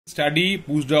Study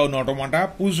push down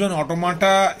automata. Push down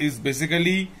automata is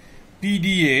basically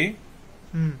PDA,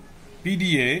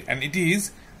 PDA, and it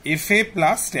is FA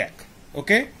plus stack.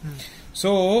 Okay,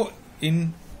 so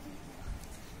in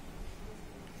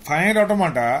finite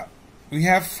automata we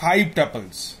have 5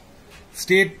 tuples: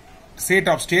 set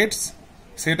of states,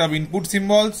 set of input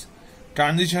symbols,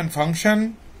 transition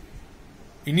function,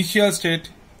 initial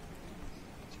state,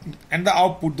 and the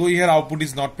output. Though here output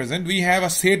is not present, we have a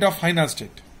set of final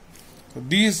state. So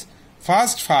these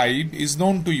first 5 is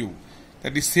known to you.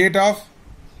 That is set of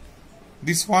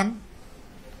this one,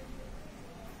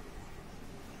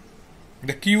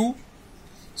 the Q.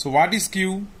 So what is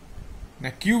Q?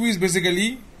 Now Q is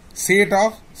basically set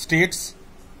of states,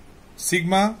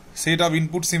 sigma set of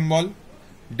input symbol,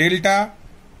 delta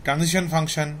transition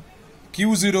function,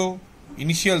 Q0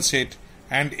 initial state,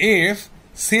 and F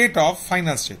set of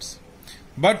final states.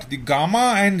 But the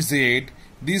gamma and Z,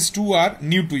 these two are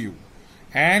new to you,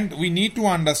 and we need to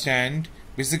understand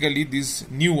basically these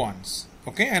new ones,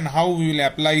 okay, and how we will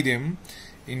apply them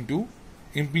into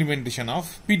implementation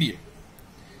of PDA.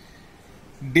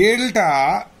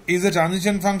 Delta is a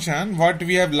transition function. What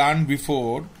we have learned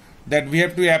before, that we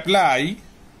have to apply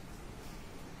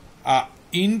a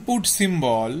input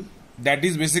symbol, that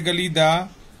is basically the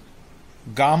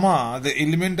gamma, the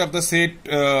element of the set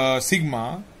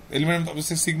sigma, element of the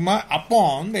set sigma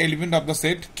upon the element of the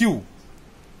set Q.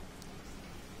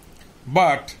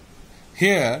 But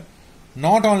here,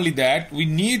 not only that, we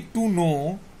need to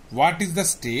know what is the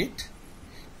state,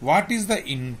 what is the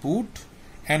input,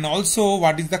 and also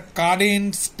what is the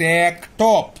current stack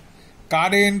top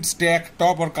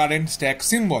or current stack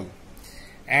symbol.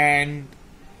 And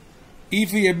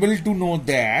if we are able to know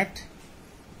that,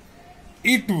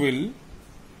 it will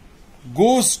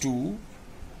goes to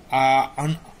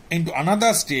into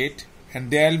another state,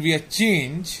 and there will be a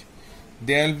change.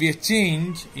 There will be a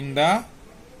change in the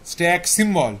stack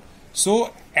symbol.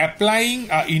 So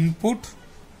applying a input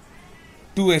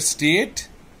to a state,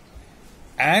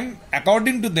 and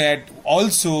according to that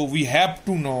also we have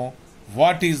to know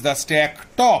what is the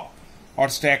stack top or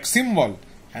stack symbol,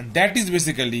 and that is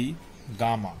basically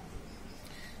gamma.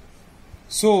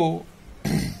 So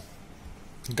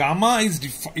gamma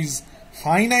is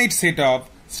finite set of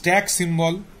stack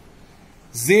symbol,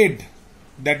 Z,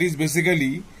 that is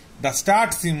basically the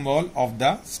start symbol of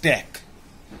the stack.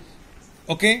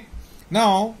 Okay,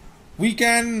 now we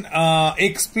can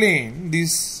explain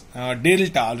this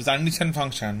delta, this transition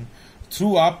function,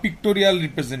 through a pictorial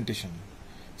representation.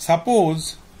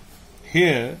 Suppose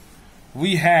here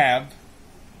we have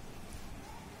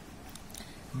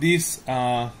this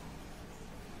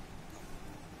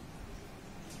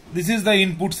this is the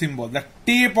input symbol, the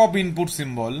tape of input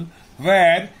symbol,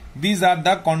 where these are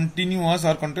the continuous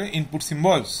or continuous input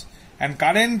symbols, and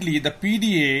currently the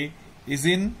PDA is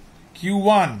in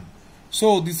Q1.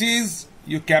 So this is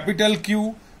your capital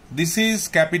Q, this is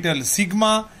capital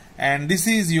sigma, and this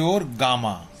is your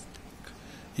gamma.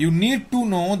 You need to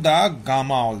know the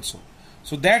gamma also.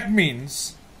 So that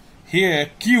means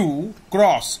here Q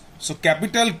cross, so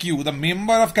capital Q, the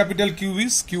member of capital Q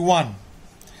is Q1.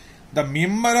 The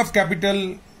member of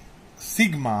capital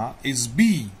sigma is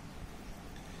B,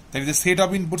 that is the set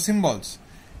of input symbols,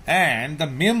 and the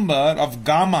member of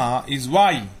gamma is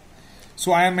Y.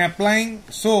 So I am applying,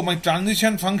 so my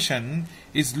transition function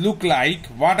is look like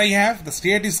what I have. The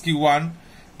state is Q1,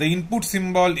 the input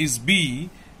symbol is B,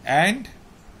 and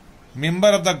member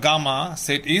of the gamma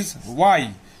set is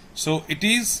Y. So it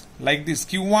is like this: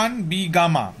 Q1 B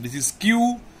gamma. This is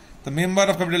Q, the member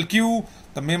of capital Q,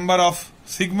 the member of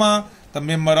sigma, the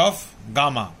member of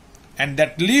gamma, and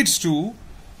that leads to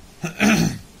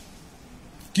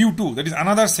Q2, that is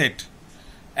another set,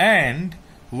 and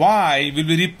Y will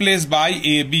be replaced by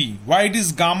AB. Why it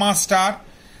is gamma star?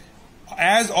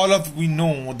 As all of we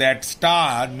know that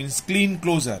star means clean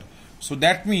closure, so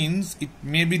that means it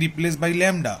may be replaced by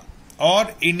lambda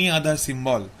or any other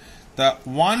symbol. The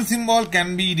one symbol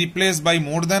can be replaced by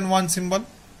more than one symbol,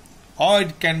 or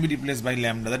it can be replaced by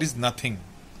lambda, that is nothing.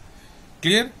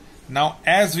 Clear? Now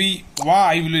as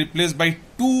Y will be replaced by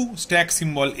 2 stack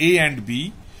symbol A and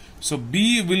B, so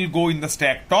B will go in the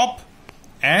stack top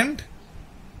and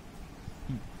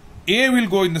A will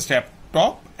go in the stack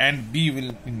top, and B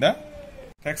will in the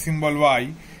stack symbol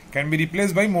Y can be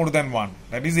replaced by more than one,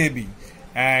 that is AB,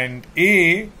 and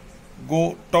A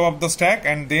go top of the stack,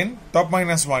 and then top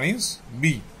minus 1 is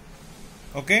B.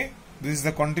 Okay, this is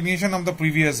the continuation of the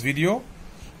previous video.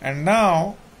 And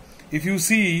now if you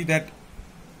see that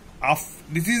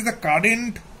this is the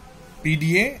current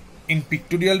PDA in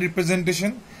pictorial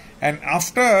representation, and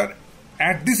after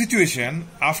at this situation,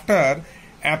 after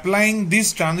applying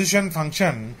this transition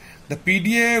function, the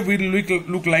PDA will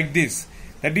look like this.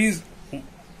 That is,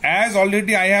 as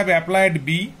already I have applied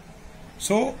B,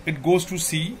 so it goes to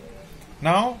C.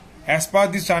 Now, as per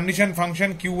this transition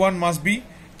function, Q1 must be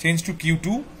changed to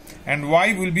Q2 and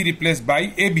Y will be replaced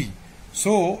by AB.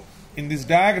 So, in this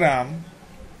diagram,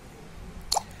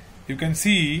 you can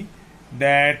see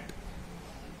that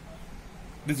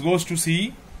this goes to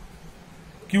C,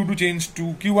 Q1 changed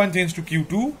to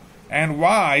Q2 and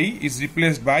Y is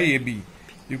replaced by AB.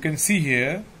 You can see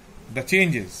here the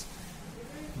changes.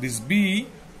 This B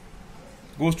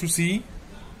goes to C,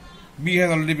 B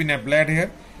has already been applied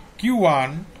here.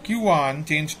 Q1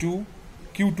 changed to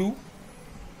Q2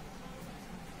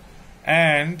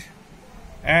 and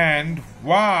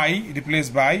Y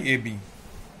replaced by AB.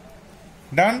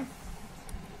 Done?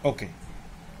 Okay.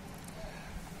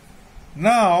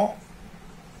 Now,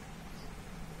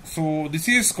 so this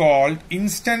is called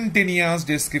instantaneous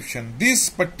description. This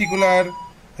particular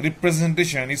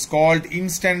representation is called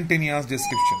instantaneous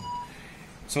description.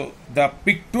 So the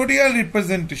pictorial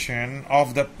representation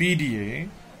of the PDA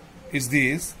is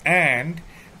this, and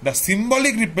the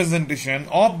symbolic representation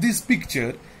of this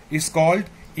picture is called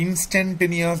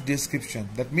instantaneous description.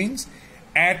 That means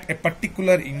at a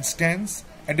particular instance,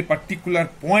 at a particular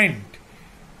point,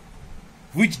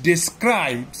 which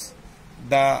describes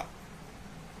the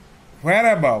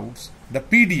whereabouts, the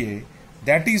PDA,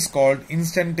 that is called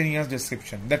instantaneous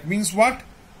description. That means what?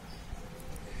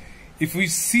 If we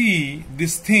see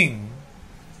this thing,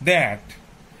 that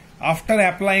after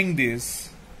applying this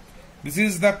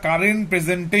is the current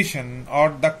presentation or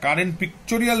the current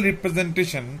pictorial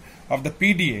representation of the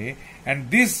PDA,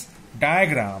 and this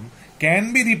diagram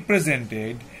can be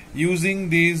represented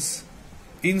using this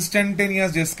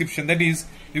instantaneous description. That is,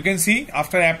 you can see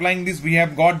after applying this we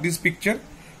have got this picture.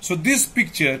 So this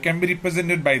picture can be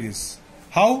represented by this.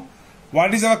 How?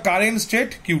 What is our current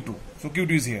state? Q2. So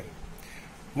Q2 is here.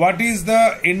 What is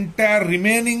the entire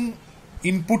remaining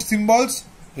input symbols?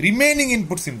 Remaining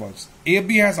input symbols.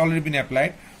 AB has already been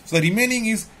applied. So the remaining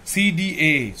is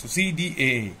CDA. So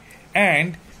CDA.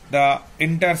 And the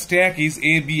entire stack is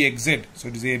ABXZ. So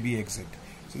it is ABXZ.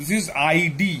 So this is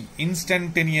ID,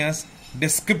 instantaneous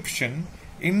description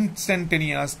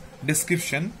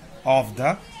of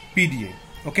the PDA.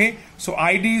 Okay. So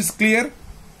ID is clear.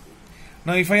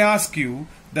 Now if I ask you,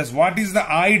 thus what is the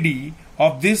ID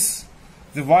of this?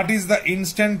 What is the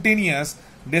instantaneous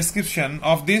description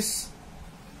of this?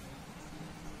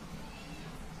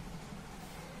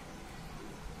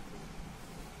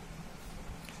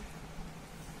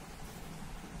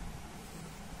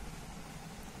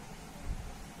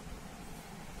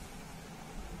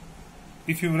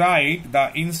 If you write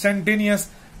the instantaneous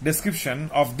description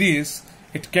of this,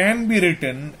 it can be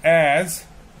written as,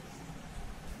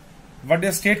 what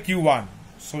is state? Q1.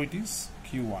 So it is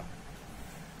Q1.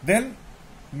 Then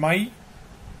my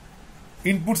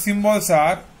input symbols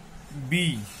are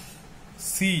B,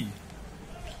 C,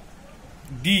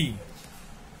 D,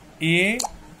 A,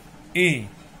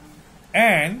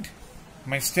 and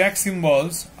my stack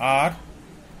symbols are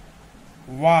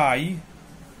Y,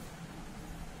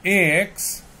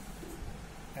 X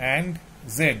and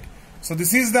Z. So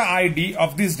this is the ID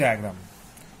of this diagram.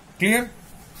 Clear?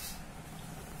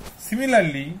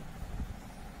 Similarly,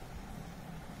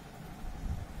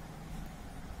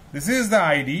 this is the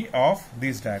ID of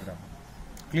this diagram.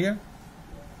 Clear?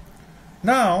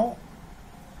 Now,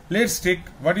 let's take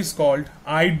what is called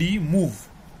ID move.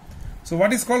 So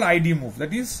what is called ID move?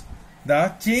 That is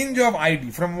the change of ID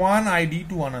from one ID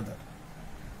to another.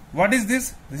 What is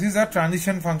this? This is a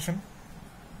transition function.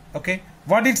 Okay.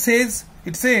 What it says?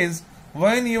 It says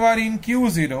when you are in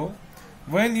Q0,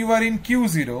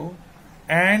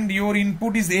 and your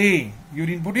input is A,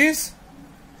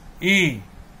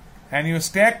 and your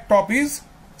stack top is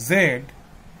Z.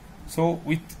 So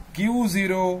with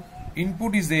Q0,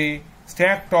 input is A,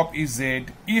 stack top is Z.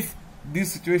 If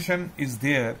this situation is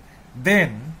there,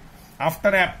 then after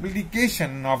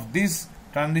application of this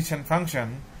transition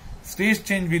function, state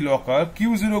change will occur.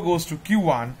 Q0 goes to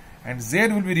Q1 and Z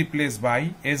will be replaced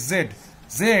by SZ.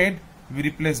 Z will be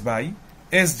replaced by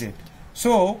SZ.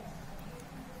 So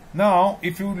now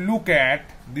if you look at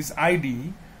this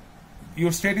ID,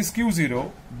 your state is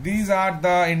Q0. These are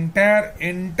the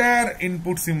entire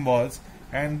input symbols,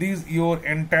 and these your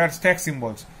entire stack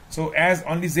symbols. So as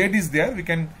only Z is there, we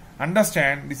can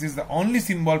understand this is the only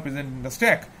symbol present in the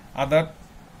stack. Other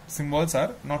symbols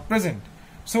are not present.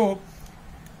 So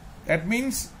that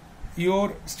means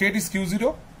your state is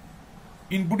Q0,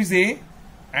 input is A,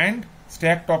 and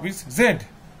stack top is Z,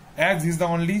 as this is the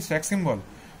only stack symbol.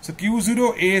 So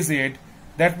Q0 AZ,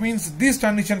 that means this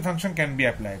transition function can be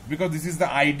applied because this is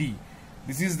the ID.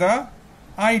 This is the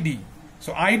ID.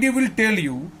 So ID will tell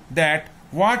you that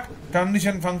what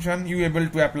transition function you able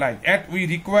to apply. As we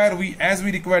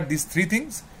require these three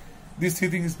things. These three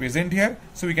things is present here,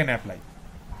 so we can apply.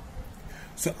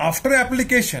 So after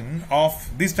application of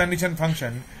this transition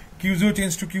function, Q0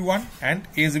 changes to Q1 and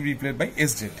A is replaced by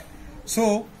SZ.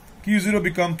 So Q0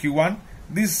 become Q1.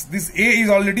 This A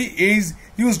is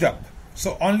used up.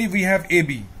 So only we have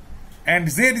AB and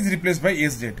Z is replaced by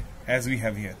SZ as we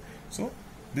have here. So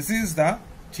this is the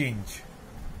change.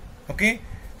 Okay.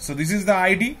 So this is the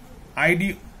ID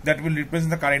that will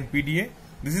represent the current PDA.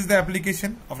 This is the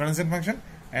application of transition function,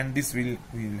 and this will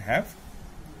have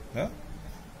the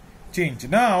change.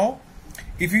 Now,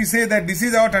 if we say that this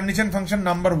is our transition function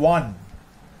number 1,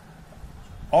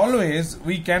 always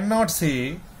we cannot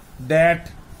say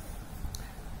that,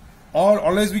 or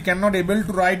always we cannot able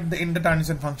to write in the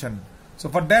transition function. So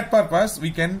for that purpose, we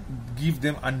can give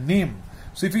them a name.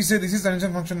 So if we say this is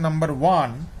transition function number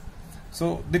 1,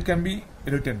 so that can be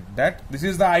written that this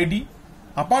is the ID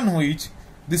upon which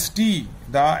this T,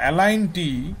 the aligned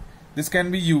T, this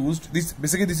can be used. This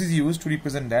is used to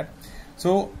represent that.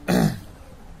 So this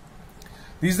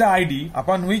is the ID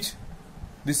upon which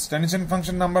this transition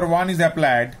function number 1 is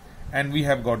applied, and we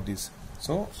have got this.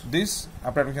 So this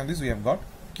after application of this we have got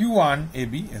Q1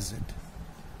 AB SZ.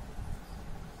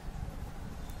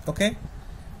 Okay.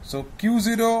 So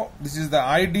Q0, this is the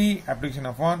ID application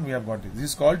of 1, we have got it. This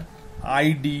is called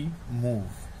ID move.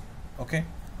 Okay.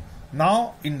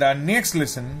 Now in the next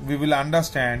lesson we will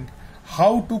understand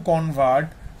how to convert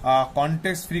a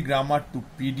context free grammar to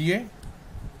PDA.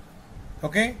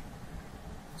 Okay.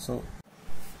 So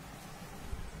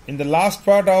in the last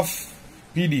part of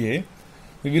PDA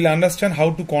we will understand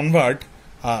how to convert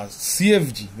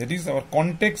CFG, that is our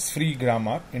context free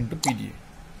grammar, into PDA.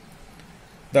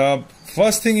 The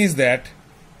first thing is that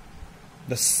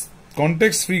the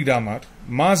context free grammar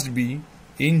must be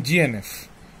in GNF.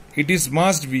 It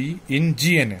must be in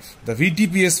GNF. The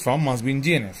VTPS form must be in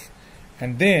GNF.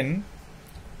 And then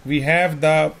we have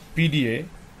the PDA.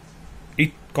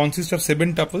 It consists of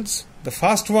 7 tuples. The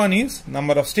first one is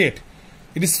number of state.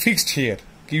 It is fixed here,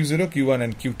 Q0, Q1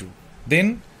 and Q2.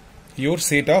 Then your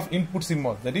set of input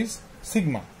symbols, that is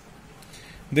sigma.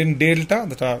 Then delta,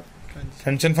 that are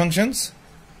transition functions.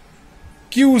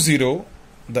 Q0,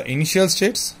 the initial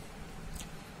states.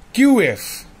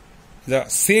 QF, the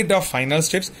set of final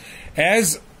states.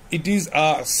 As it is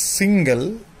a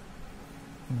single,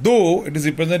 though it is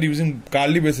represented using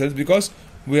curly braces, because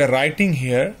we are writing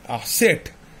here a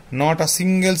set, not a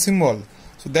single symbol.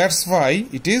 So that's why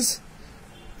it is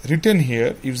written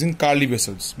here using curly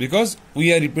braces, because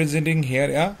we are representing here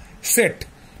a set,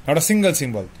 not a single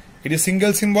symbol. It is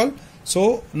single symbol,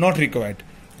 so not required.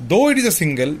 Though it is a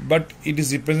single, but it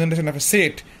is representation of a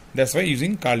set. That's why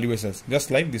using curly braces,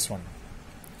 just like this one.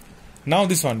 Now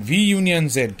this one, V union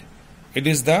Z, it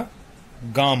is the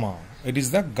gamma. It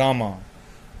is the gamma.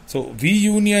 So V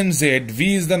union Z,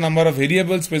 V is the number of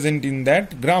variables present in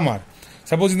that grammar.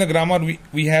 Suppose in the grammar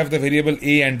we have the variable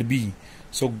A and B.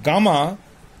 So gamma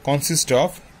consists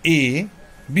of A,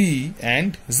 B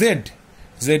and Z.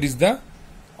 Z is the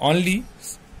only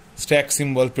stack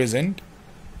symbol present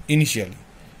initially.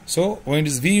 So when it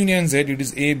is V union Z, it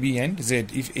is A, B and Z,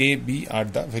 if A, B are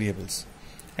the variables,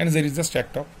 and Z is the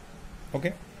stack top.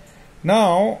 Okay.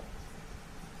 Now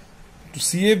to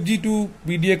CFG to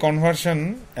PDA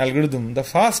conversion algorithm, the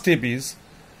first step is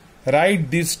write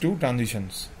these two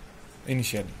transitions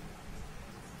initially.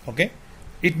 Okay.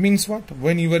 It means what?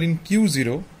 When you are in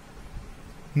Q0,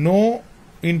 no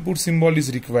input symbol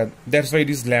is required. That's why it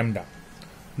is lambda.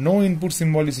 No input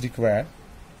symbol is required.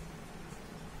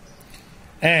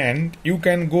 And you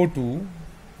can go to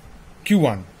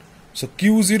Q1. So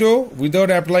Q0, without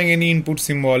applying any input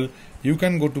symbol, you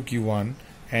can go to Q1,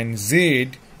 and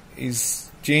Z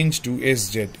is changed to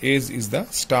SZ. S is the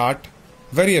start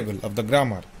variable of the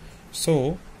grammar.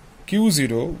 So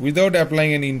Q0, without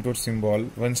applying any input symbol,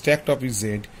 when stack top is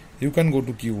Z, you can go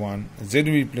to Q1, Z will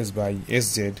be replaced by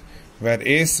SZ, where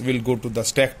S will go to the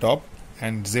stack top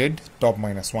and Z top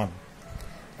minus 1.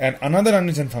 And another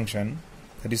transition function,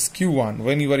 that is Q1,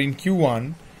 when you are in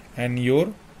Q1 and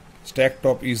your stack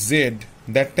top is Z,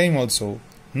 that time also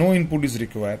no input is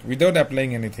required. Without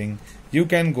applying anything, you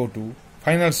can go to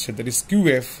final state, that is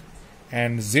QF,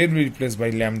 and Z will be replaced by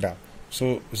lambda.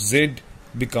 So Z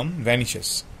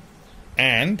vanishes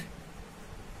and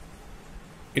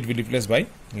it will be replaced by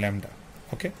lambda.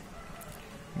 Okay.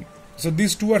 So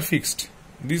these two are fixed.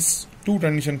 These two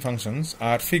transition functions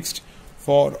are fixed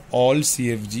for all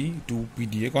CFG to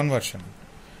PDA conversion.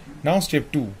 Now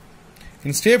step 2.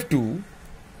 In step 2,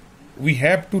 we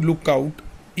have to look out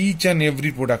each and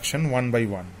every production one by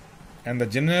one. And the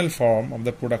general form of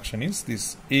the production is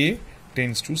this: A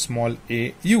tends to small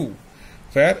a u,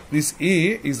 where this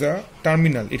A is a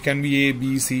terminal. It can be A,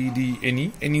 B, C,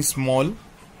 D, any small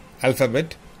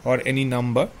alphabet or any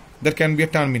number. That can be a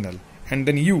terminal. And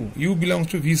then U belongs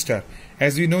to V star.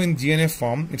 As we know, in GNF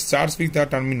form, it starts with a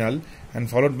terminal and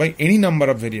followed by any number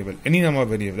of variable.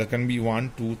 That can be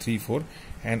 1, 2, 3, 4.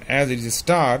 And as it is a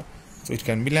star, so it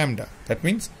can be lambda. That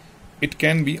means it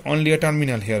can be only a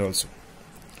terminal here also.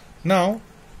 Now,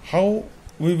 how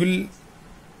we will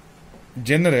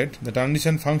generate the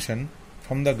transition function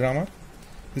from the grammar?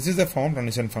 This is the form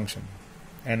transition function,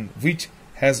 and which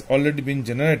has already been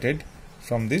generated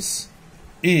from this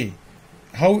A.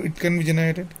 How it can be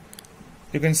generated?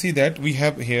 You can see that we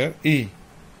have here A.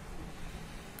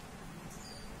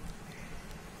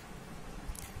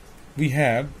 We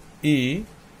have A,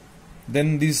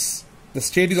 then the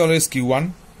state is always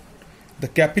Q1. The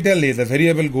capital A, the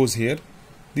variable, goes here.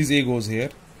 This A goes here.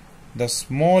 The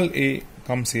small a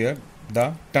comes here,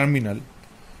 the terminal.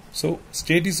 So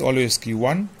state is always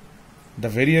Q1. The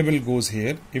variable goes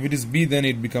here. If it is B, then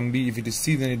it becomes B. If it is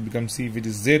C, then it becomes C. If it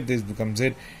is Z, then it becomes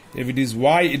Z. If it is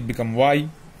Y, it becomes Y,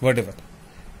 whatever.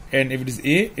 And if it is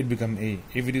A, it becomes A.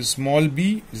 If it is small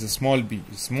b, it is a small b.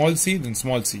 Small c, then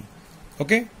small c.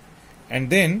 Okay? And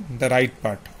then the right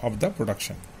part of the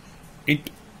production. It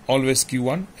always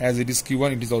Q1. As it is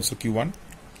Q1, it is also Q1.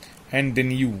 And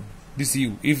then U. This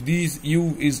U. If this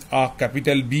U is a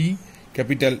capital B,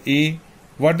 capital A,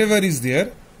 whatever is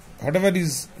there,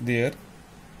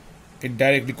 it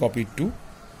directly copied to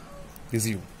this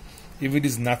U. If it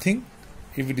is nothing,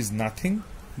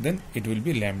 then it will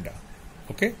be lambda.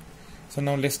 Okay? So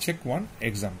now let's check one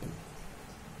example.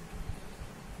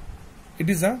 It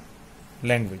is a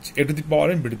language, A to the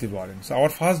power n, B to the power n. So our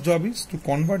first job is to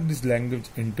convert this language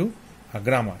into a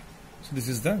grammar. So this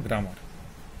is the grammar.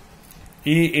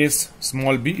 A S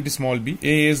small b, it is small b,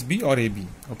 A S B or AB.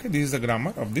 Okay, this is the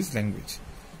grammar of this language.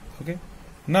 Okay,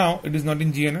 now it is not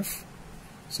in GNF,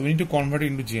 so we need to convert it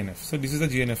into GNF. So this is the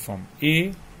GNF form: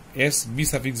 A S B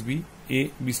suffix B,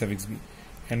 A B suffix B,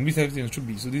 and B suffix tends to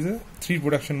B. So these are three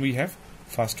production we have: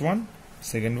 first one,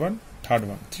 second one, third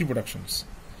one. Three productions.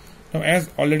 Now,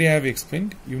 as already I have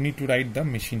explained, you need to write the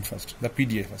machine first, the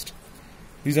PDA first.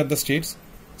 These are the states.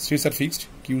 States are fixed: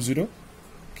 Q0,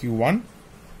 Q1,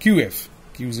 QF.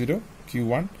 Q0,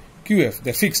 Q1, QF.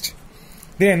 They're fixed.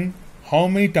 Then, how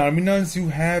many terminals you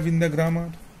have in the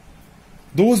grammar?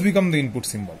 Those become the input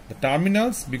symbol. The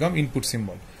terminals become input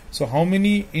symbol. So, how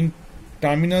many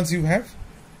terminals you have?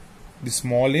 The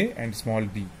small a and small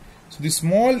b. So, the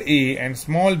small a and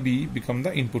small b become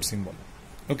the input symbol.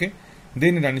 Okay.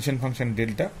 Then transition function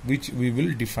delta, which we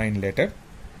will define later.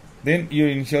 Then your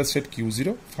initial state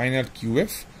Q0, final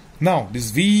QF. Now this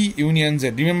V union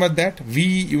Z, remember that V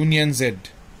union Z.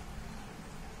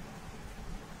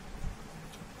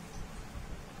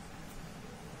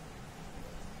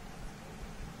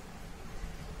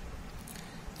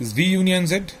 This V union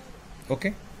Z,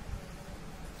 okay.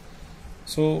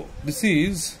 So this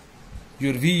is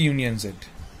your V union Z.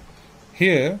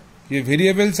 Here your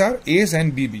variables are S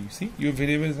and BB. See, your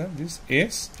variables are this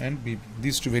S and BB.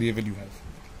 These two variables you have.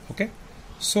 Okay.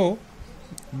 So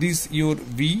this your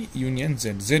V union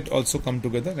Z. Z also come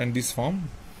together and this form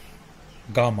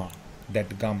gamma.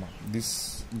 That gamma.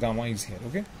 This gamma is here.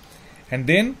 Okay. And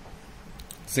then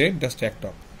Z just stacked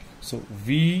up. So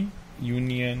V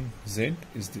union Z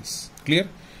is this. Clear?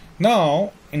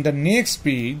 Now in the next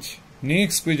page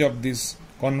of this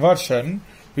conversion,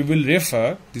 we will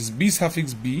refer this B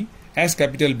suffix B as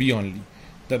capital B only.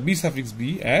 The B suffix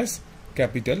B as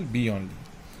capital B only.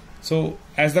 So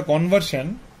as the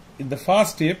conversion, in the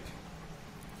first step,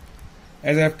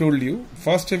 as I have told you,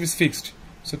 first step is fixed.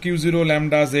 So Q0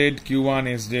 lambda Z,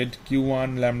 Q1 SZ,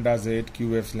 Q1 lambda Z,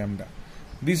 QF lambda.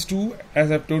 These two, as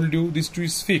I have told you, these two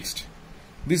is fixed.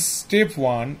 This step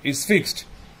 1 is fixed.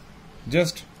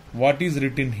 Just what is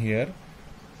written here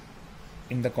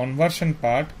in the conversion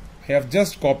part, I have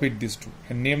just copied these two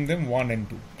and named them 1 and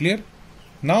 2. Clear?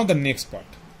 Now the next part.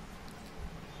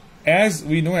 As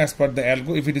we know, as per the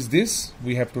algo, if it is this,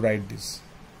 we have to write this.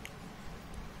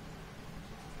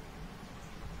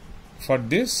 For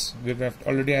this, we have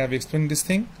already have explained this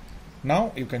thing.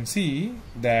 Now you can see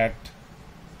that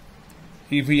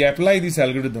if we apply this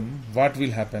algorithm, what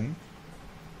will happen?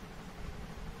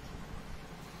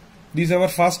 This is our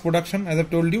first production. As I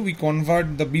told you, we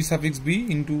convert the B suffix B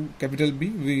into capital B.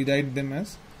 We write them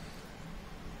as.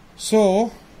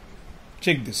 So,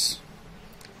 check this.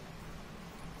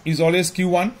 Is always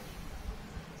Q1.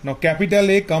 Now capital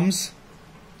A comes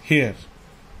here.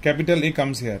 capital A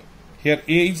comes here. Here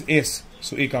A is S,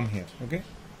 so A come here. Okay,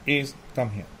 A is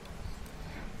come here.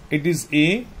 It is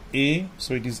A,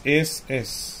 so it is S,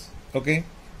 S. Okay,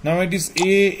 now it is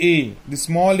A. The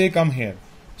small a come here.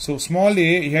 So small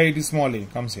a, here it is small a,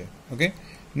 comes here. Okay,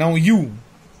 now U,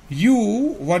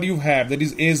 what you have, that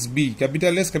is SB,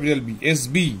 capital S, capital B,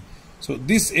 SB. So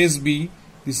this SB,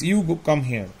 this U come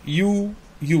here, U.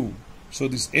 So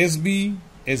this SB,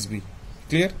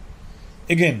 clear?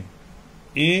 Again,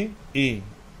 A,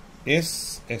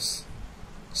 S,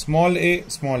 small a,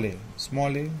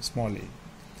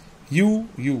 U,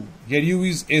 here U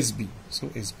is SB, so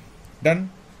SB. Done.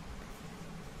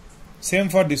 Same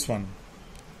for this one.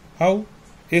 How?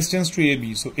 S tends to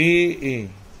AB, so A,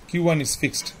 Q1 is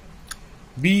fixed.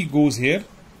 B goes here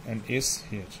and S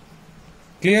here.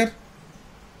 Clear?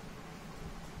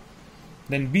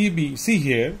 Then BB, see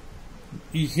here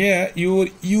your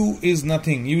U is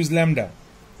nothing, U is lambda.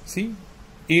 See,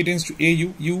 A tends to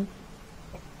AU, U,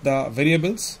 the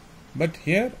variables, but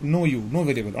here no U, no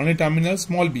variable, only terminal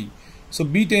small b. So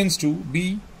B tends to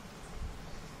B,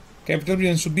 capital B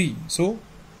tends to B. So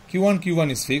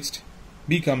Q1 is fixed,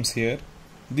 B comes here,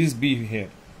 this B here.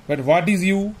 But what is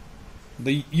U?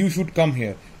 The U should come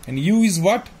here, and U is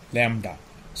what? Lambda.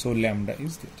 So lambda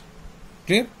is there.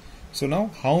 Clear? So now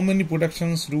how many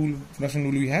production rule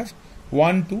we have?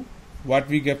 1, 2, what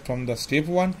we get from the step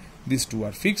 1, these two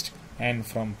are fixed, and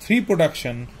from 3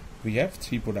 production we have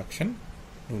 3 production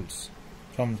rules.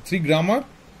 From 3 grammar,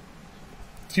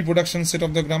 3 production set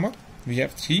of the grammar, we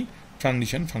have 3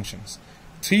 transition functions.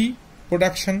 3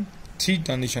 production, 3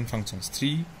 transition functions,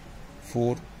 3,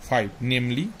 4, 5,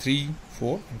 namely 3,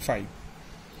 4 and 5.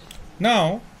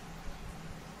 Now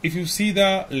if you see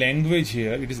the language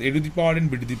here, it is A to the power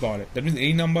and B to the power. That means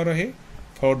A number of A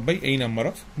followed by A number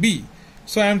of B.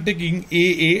 So I am taking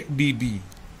AABB.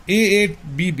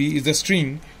 AABB is the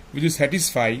string which will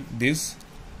satisfy this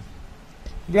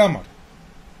grammar.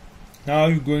 Now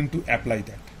you are going to apply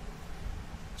that.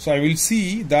 So I will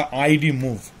see the ID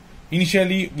move.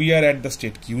 Initially we are at the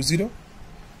state Q0.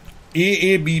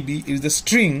 AABB is the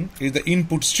string, is the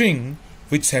input string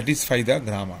which satisfy the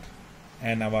grammar.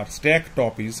 And our stack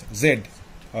top is Z.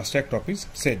 Our stack top is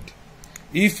Z.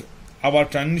 If our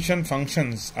transition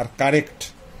functions are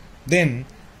correct, then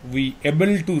we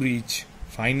able to reach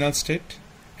final state,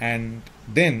 and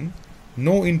then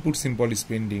no input symbol is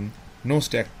pending, no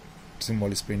stack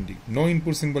symbol is pending. No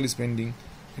input symbol is pending,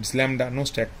 it's lambda. No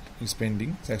stack is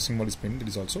pending, stack symbol is pending, it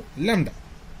is also lambda.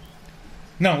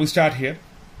 Now we start here.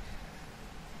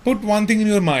 Put one thing in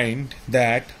your mind,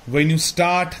 that when you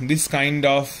start this kind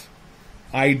of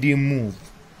ID move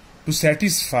to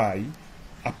satisfy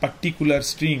a particular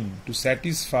string,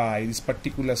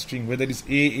 whether it is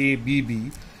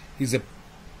AABB is a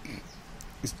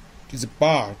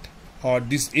part, or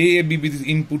this AABB is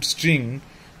input string,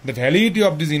 the validity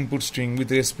of this input string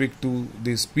with respect to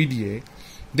this PDA,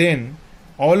 then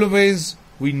always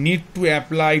we need to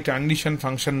apply transition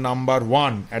function number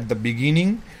 1 at the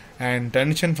beginning and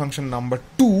transition function number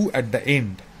 2 at the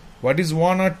end. What is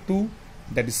 1 or 2?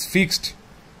 That is fixed.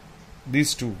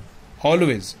 These two.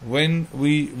 Always when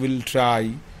we will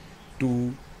try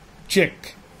to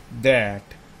check that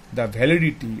the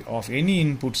validity of any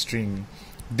input string,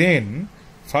 then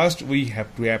first we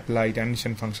have to apply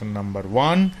transition function number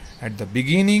 1 at the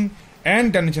beginning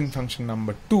and transition function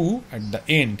number 2 at the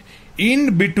end.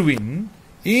 In between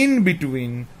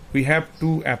we have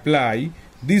to apply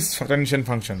these transition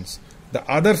functions, the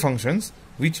other functions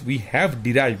which we have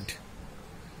derived.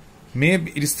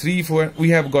 Maybe it is 3, 4,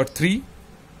 we have got 3.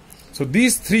 So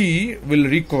these 3 will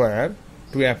require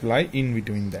to apply in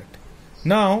between that.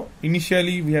 Now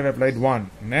initially we have applied 1,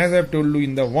 and as I have told you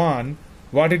in the 1,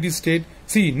 what it is state,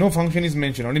 see, no function is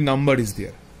mentioned, only number is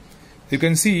there. You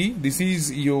can see this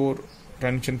is your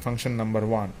transition function number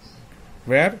 1,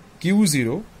 where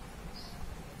Q0,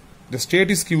 the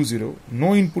state is Q0,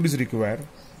 no input is required,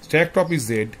 stack top is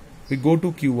Z, we go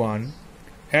to Q1,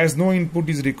 as no input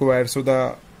is required, so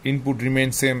the input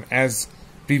remains same as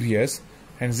previous,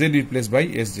 and Z replaced by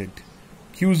SZ.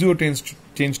 Q0 tends to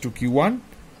change to Q1,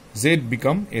 Z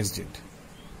become SZ.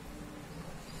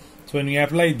 So when we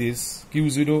apply this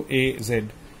Q0 A Z,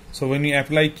 so when we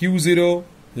apply Q0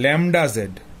 lambda Z,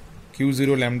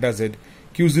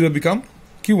 Q0 become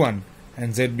Q1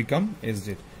 and Z become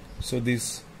SZ. So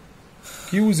this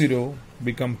Q0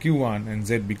 become Q1 and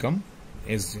Z become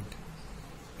SZ.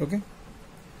 Okay.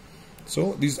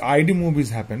 So this ID move is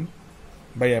happened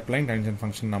by applying transition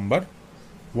function number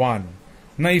 1.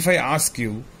 Now if I ask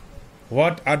you,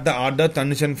 what are the other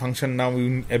transition function now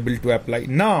we are able to apply?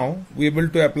 Now we are able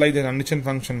to apply the transition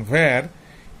function where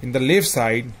in the left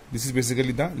side, this is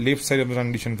basically the left side of the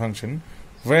transition function,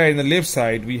 where in the left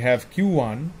side we have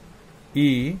Q1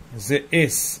 A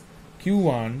S,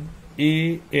 Q1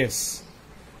 A S.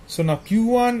 So now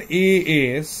Q1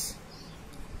 A S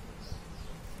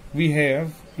we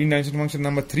have in transition function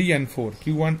number 3 and 4,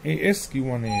 Q1 A S,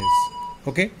 Q1 A S.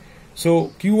 Okay,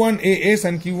 so Q1 A S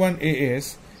and Q1 A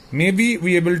S, maybe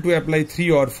we able to apply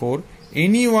 3 or 4,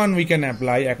 any one we can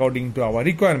apply according to our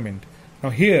requirement. Now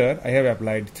here I have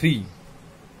applied 3.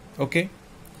 Okay,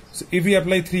 so if we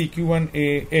apply 3 Q1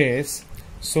 A S,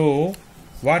 so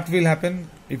what will happen?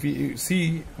 If we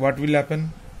see what will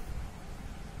happen,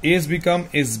 S become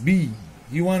SB,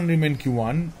 Q1 remain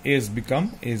Q1, S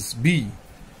become SB.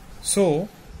 So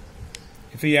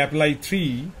if we apply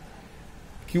 3,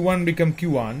 Q1 become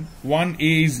Q1,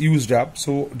 1A is used up,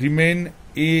 so remain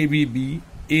ABB,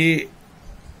 A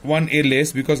 1A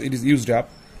less because it is used up,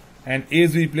 and A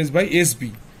is replaced by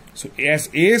SB. So as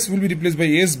AS will be replaced by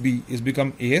SB, is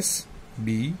become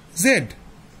SBZ.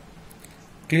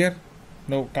 Clear?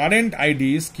 Now current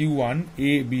ID is Q1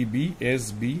 ABB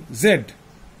SBZ.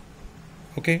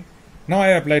 Okay. Now I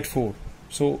applied 4.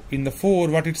 So in the 4,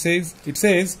 what it says? It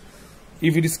says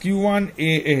if it is Q1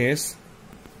 AS,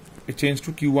 it changed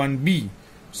to Q1 B.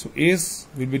 So S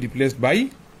will be replaced by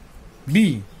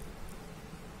B.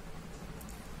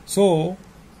 So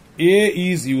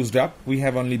A is used up, we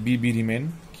have only BB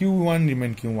remain, Q1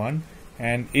 remain Q1,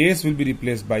 and S will be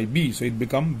replaced by B, so it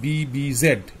become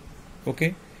BBZ.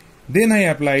 Okay, then I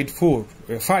applied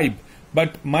 5,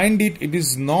 but mind it, it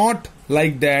is not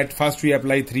like that. First we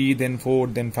apply 3, then 4,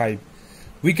 then 5.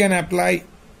 We can apply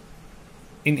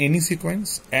in any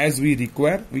sequence as we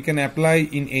require. We can apply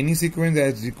in any sequence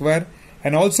as required,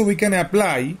 and also we can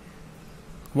apply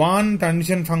one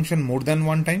transition function more than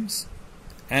one times.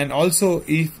 And also,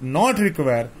 if not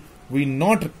required, we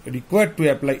not required to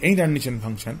apply any transition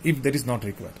function if that is not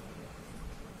required.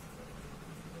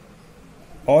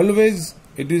 Always,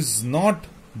 it is not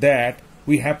that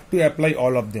we have to apply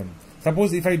all of them.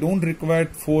 Suppose if I don't require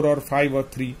 4 or 5 or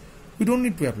 3, we don't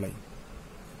need to apply.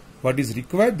 What is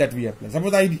required, that we apply.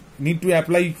 Suppose I need to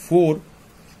apply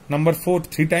number 4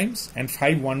 3 times and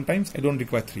 5 1 times, I don't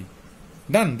require 3.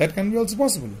 Done. That can be also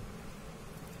possible.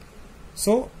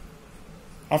 So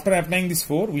after applying this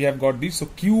 4, we have got this. So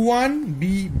Q1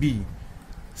 BB.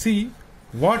 See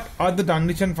what are the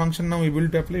transition function now able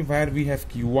to apply, where we have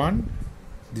Q1,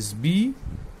 this B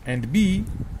and B,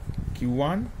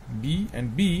 Q1 B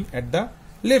and B at the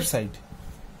left side.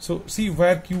 So see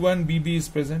where Q1 BB is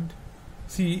present.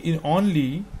 See in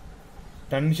only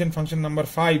transition function number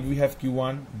 5 we have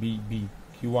Q1 BB,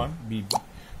 Q1 BB.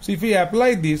 So if we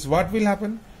apply this, what will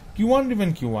happen? Q1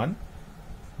 remain Q1,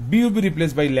 B will be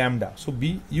replaced by lambda. So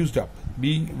B used up,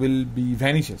 B will be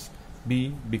vanishes,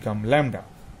 B become lambda.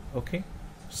 Okay,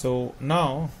 so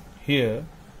now here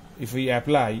if we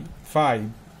apply 5,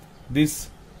 this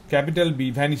capital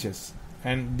B vanishes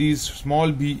and this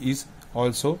small b is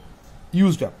also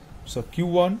used up. So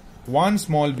Q1, one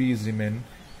small b is remain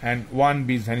and one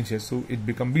b vanishes, so it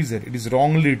become BZ. It is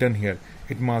wrongly written here,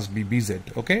 it must be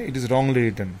BZ. Okay, it is wrongly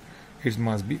written, it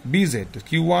must be BZ.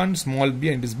 Q1 small b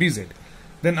and it is BZ.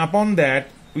 Then upon that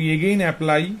we again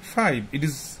apply 5. It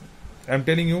is, I am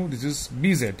telling you, this is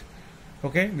BZ.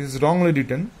 Okay, this is wrongly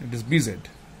written, it is BZ.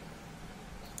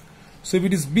 So if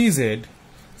it is BZ,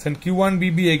 then Q1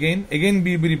 BB again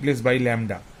B will be replaced by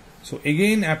lambda. So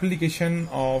again application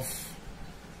of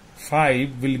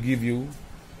 5 will give you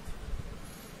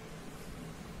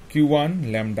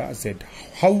Q1 lambda Z.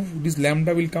 How this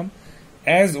lambda will come?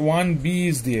 As one B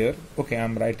is there, okay, I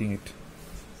am writing it.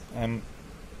 I am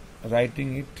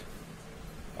writing it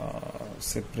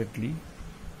separately.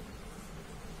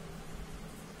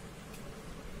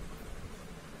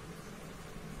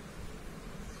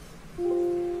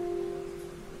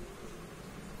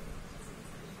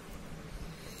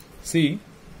 See,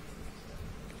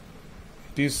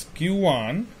 it is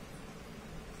Q1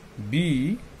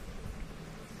 B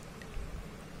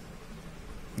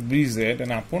BZ,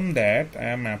 and upon that I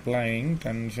am applying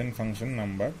transition function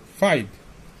number 5.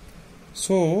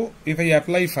 So if I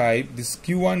apply 5, this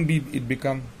Q1 B, it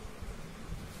become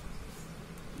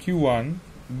Q1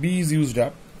 B is used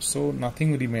up, so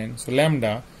nothing remains, so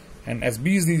lambda, and as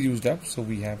B is used up, so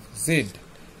we have Z.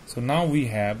 So now we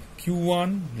have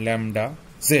Q1 lambda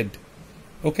Z.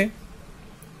 Okay,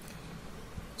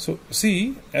 so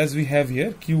see, as we have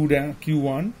here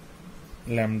Q1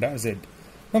 lambda Z.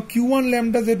 Now Q1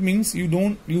 lambda Z means you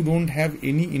don't have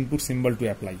any input symbol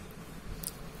to apply.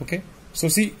 Okay, so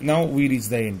see, now we reach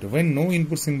the end. When no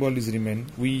input symbol is remain,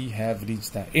 we have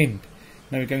reached the end.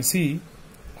 Now you can see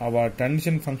our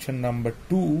transition function number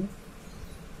 2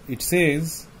 it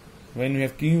says when we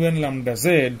have Q1 lambda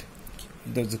Z,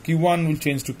 the Q1 will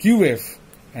change to QF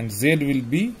and Z will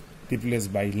be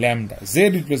replaced by lambda. Z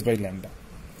replaced by lambda.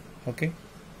 Okay.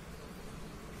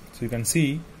 So you can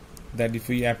see that if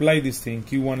we apply this thing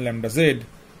Q1 lambda Z,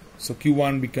 so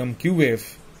Q1 become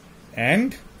QF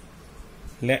and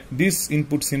this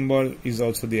input symbol is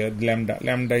also there,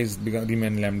 lambda is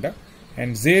remain lambda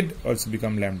and Z also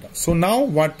become lambda. So now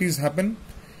what is happen,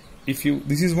 if you,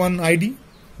 this is one ID,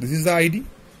 this is the ID,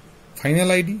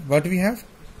 final ID, what we have,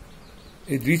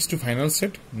 it reached to final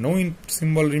state, no input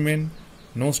symbol remain,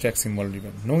 no stack symbol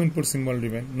remain, no input symbol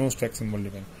remain, no stack symbol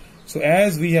remain. So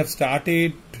as we have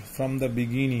started from the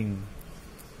beginning,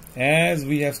 that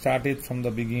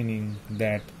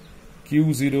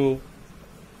Q0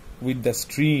 with the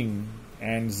string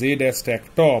and Z as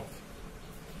stack top,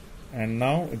 and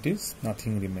now it is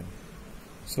nothing remain.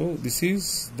 So this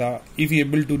is the, if we are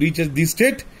able to reach this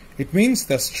state, it means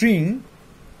the string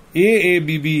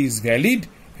AABB is valid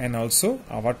and also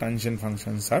our tangent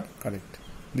functions are correct.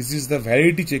 This is the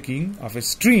validity checking of a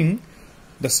string,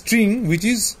 the string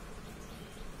which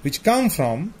come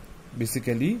from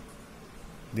basically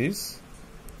this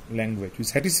language. We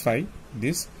satisfy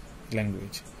this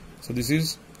language. So this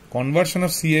is conversion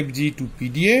of CFG to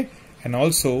PDA and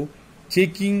also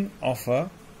checking of a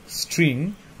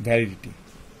string validity.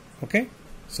 Okay,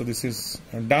 so this is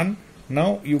done.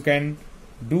 Now you can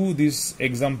do this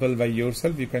example by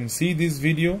yourself. You can see this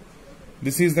video.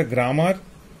 This is the grammar.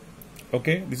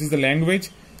 Okay, this is the language.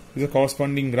 This is the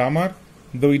corresponding grammar.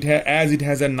 Though it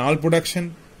has a null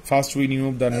production, first we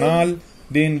remove the null,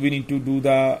 then we need to do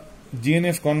the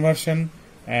GNF conversion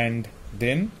and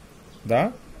then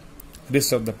the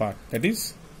rest of the part, that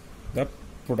is the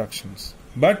productions.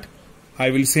 But I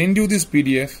will send you this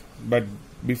PDF, but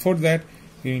before that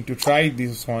you need to try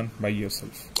this one by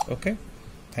yourself. Okay,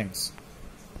 thanks.